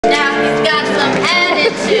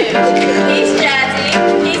He's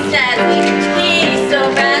jazzy, he's so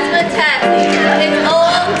razzmatazzy. His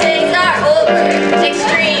old days are over,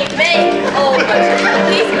 extreme makeover.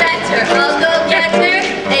 He's better, I'll go get her,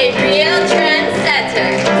 a real trendsetter.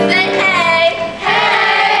 Say hey,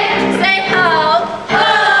 hey, say ho,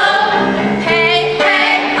 ho, hey,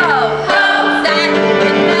 hey, ho, ho, Stylin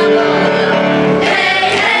with Malvolio. Hey,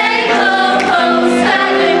 hey, ho, ho,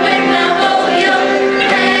 Stylin with Malvolio.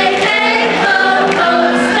 Hey, hey, ho, ho,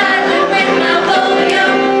 Stylin with Malvolio.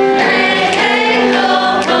 Hey, hey, ho,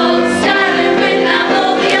 ho, Stylin with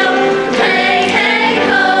Malvolio. Hey, hey,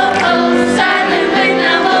 ho, ho, Stylin with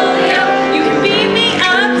Malvolio. You can beat me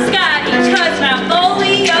up, Scotty, 'cause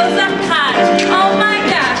Malvolio's a hot. Oh my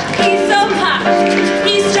gosh, he's so hot.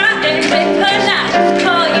 He's strutting with panache.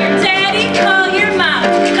 Call your daddy, call your mom,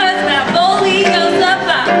 'cause Malvolio's a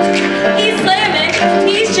bop. He's slamming,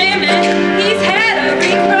 he's jamming, he's had a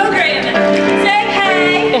reprogramming. Say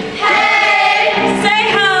hey, Hey, say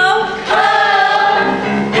ho, ho,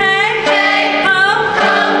 hey, hey, ho,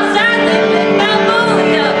 ho, Stylin with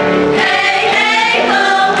Malvolio. hey, hey, ho,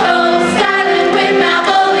 ho, Stylin with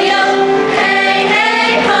Malvolio. Hey, hey,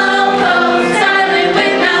 ho, ho, Stylin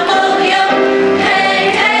with Malvolio. Hey,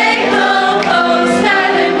 hey, ho, ho,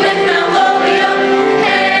 Stylin with Malvolio.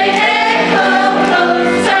 Hey, hey, ho, ho,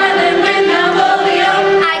 Stylin with Malvolio.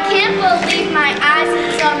 I can't believe my eyes,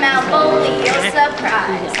 it's a Malvolio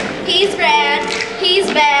surprise. He's rad, he's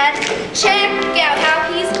bad, check out how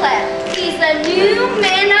he's clad. He's the new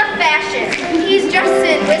man of fashion. He's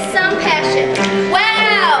dressing with some passion.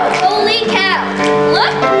 Wow, holy cow,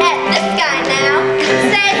 look